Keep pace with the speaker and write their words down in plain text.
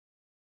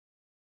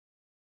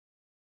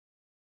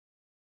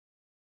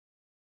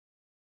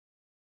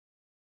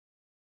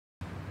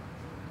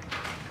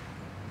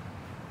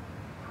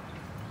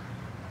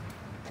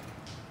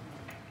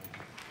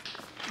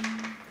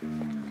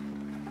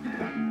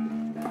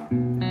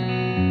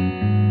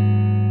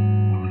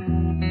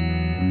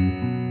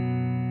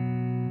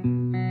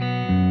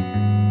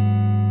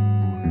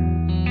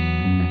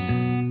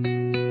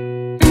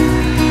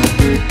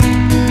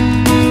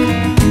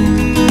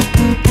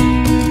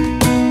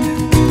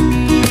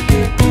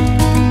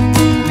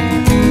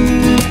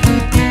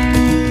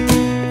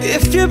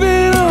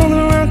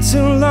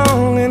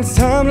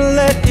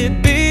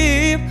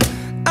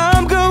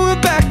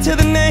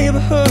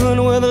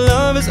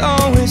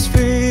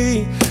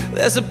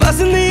There's a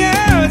buzz in the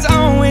air, it's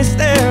always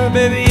there,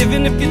 baby,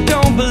 even if you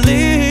don't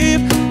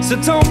believe. So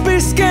don't be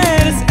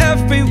scared, it's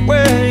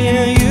everywhere,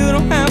 yeah, you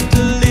don't have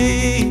to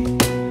leave.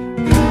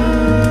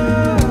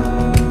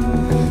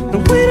 No,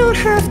 we don't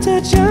have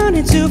to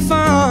journey too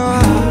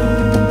far,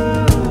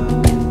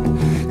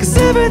 'cause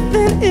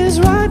everything is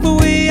right where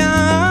we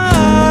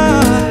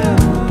are.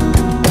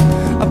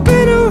 I've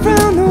been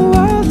around the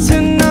world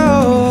to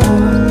know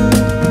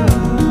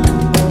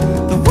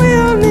that we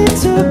all need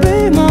to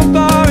be more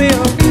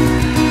Barrio,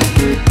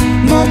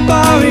 more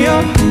Barrio,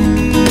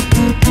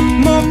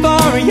 more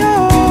Barrio,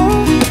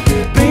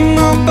 be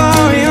more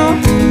Barrio.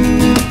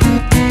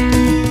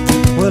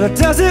 Well, it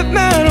doesn't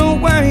matter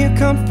where you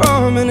come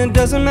from, and it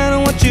doesn't matter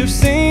what you've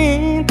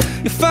seen.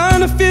 You'll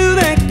find a few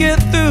that get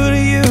through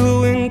to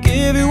you and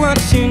give you what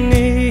you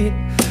need.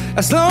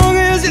 As long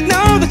as you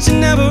know that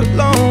you're never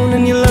alone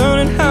and you're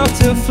learning how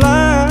to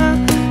fly.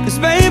 'Cause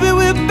baby,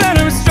 we're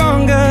better and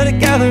stronger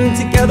together, and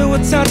together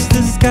we'll touch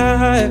the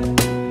sky.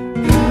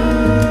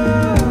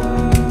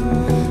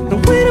 No,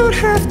 we don't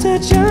have to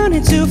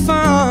journey too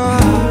far,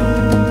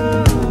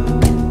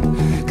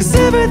 'cause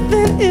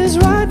everything is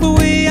right where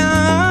we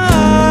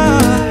are.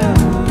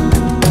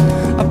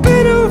 I've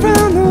been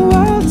around the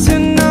world to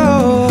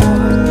know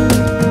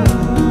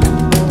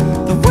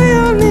that we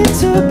all need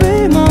to be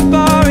more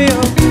Barrio,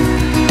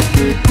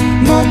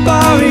 more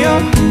Barrio,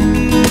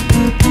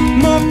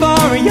 more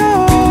Barrio,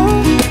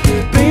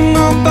 be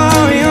more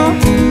Barrio.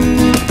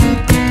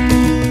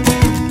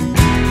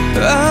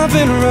 I've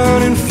been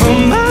running for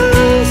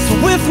miles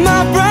with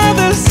my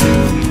brothers,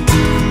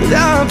 and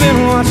I've been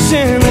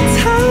watching the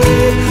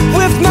tide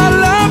with my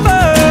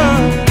lover,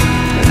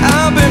 and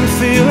I've been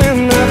feeling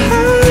the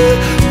high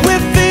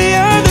with the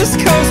others,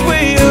 'cause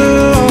we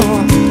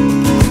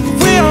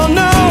all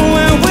know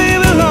where we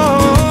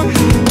belong.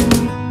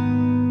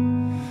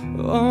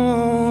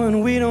 Oh, and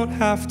we don't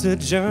have to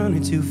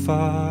journey too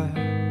far,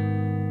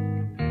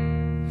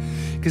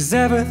 'cause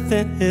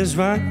everything is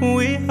right where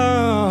we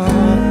are.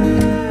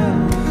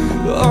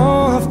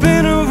 Oh, I've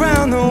been